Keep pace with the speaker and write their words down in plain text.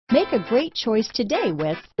Make a great choice today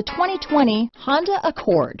with the 2020 Honda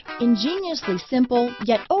Accord. Ingeniously simple,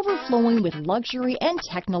 yet overflowing with luxury and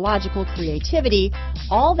technological creativity,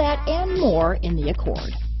 all that and more in the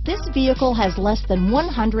Accord. This vehicle has less than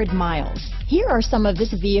 100 miles. Here are some of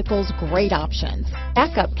this vehicle's great options: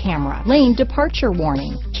 backup camera, lane departure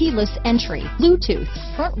warning, keyless entry, Bluetooth,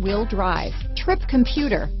 front wheel drive, trip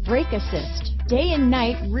computer, brake assist, day and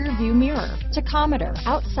night rear view mirror, tachometer,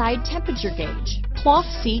 outside temperature gauge, cloth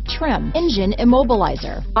seat trim, engine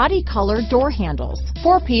immobilizer, body color door handles,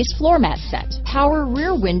 4-piece floor mat set, power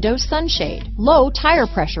rear window sunshade, low tire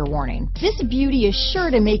pressure warning. This beauty is sure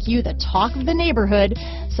to make you the talk of the neighborhood,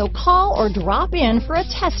 so call or drop in for a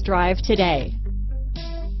test drive today.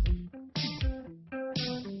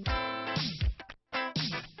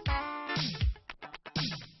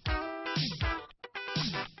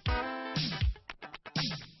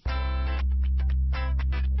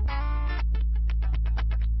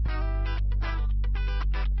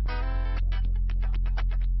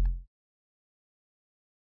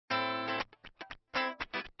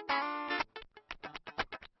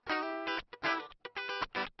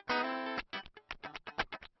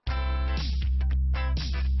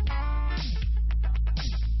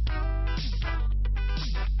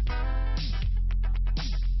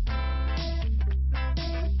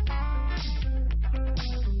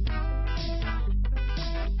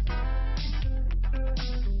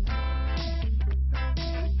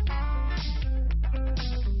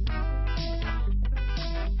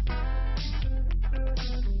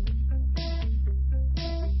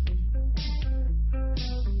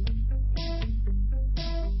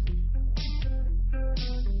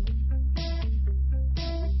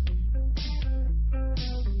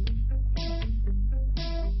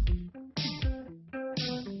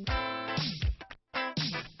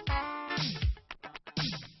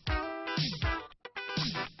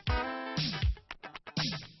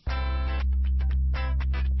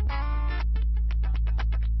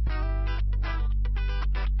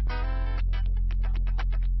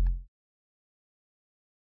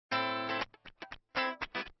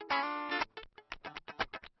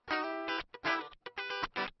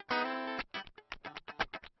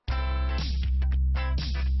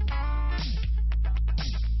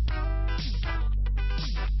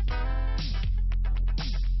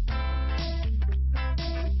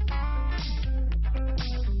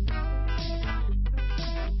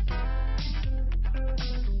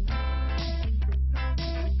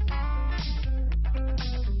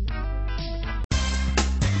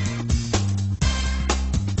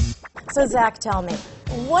 So Zach, tell me,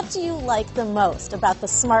 what do you like the most about the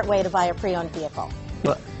smart way to buy a pre-owned vehicle?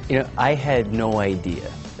 Well, I had no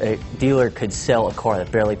idea a dealer could sell a car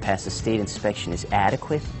that barely passed the state inspection as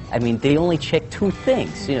adequate. I mean, they only check two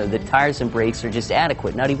things. The tires and brakes are just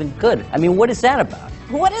adequate, not even good. I mean, what is that about?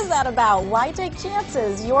 What is that about? Why take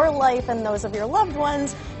chances? Your life and those of your loved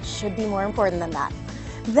ones should be more important than that.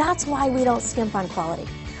 That's why we don't skimp on quality.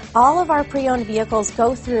 All of our pre-owned vehicles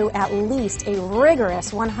go through at least a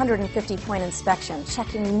rigorous 150-point inspection,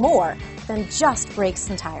 checking more than just brakes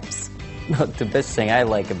and tires. The best thing I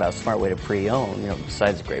like about Smart Way to Pre-Own,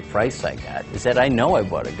 besides the great price I got, is that I know I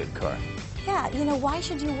bought a good car. Yeah, why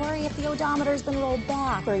should you worry if the odometer's been rolled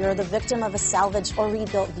back, or you're the victim of a salvaged or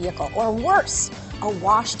rebuilt vehicle, or worse, a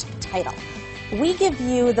washed title? We give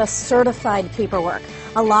you the certified paperwork,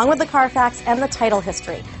 along with the Carfax and the title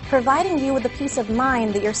history, providing you with the peace of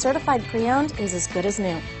mind that your certified pre-owned is as good as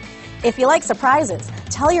new. If you like surprises,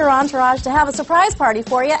 tell your entourage to have a surprise party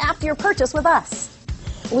for you after your purchase with us.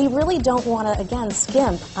 We really don't want to, again,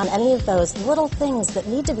 skimp on any of those little things that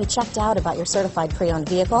need to be checked out about your certified pre-owned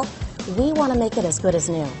vehicle. We want to make it as good as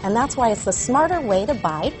new, and that's why it's the smarter way to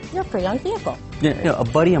buy your pre-owned vehicle. A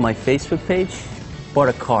buddy on my Facebook page bought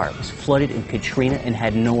a car. It was flooded in Katrina and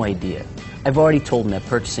had no idea. I've already told him that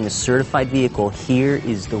purchasing a certified vehicle here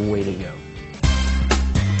is the way to go.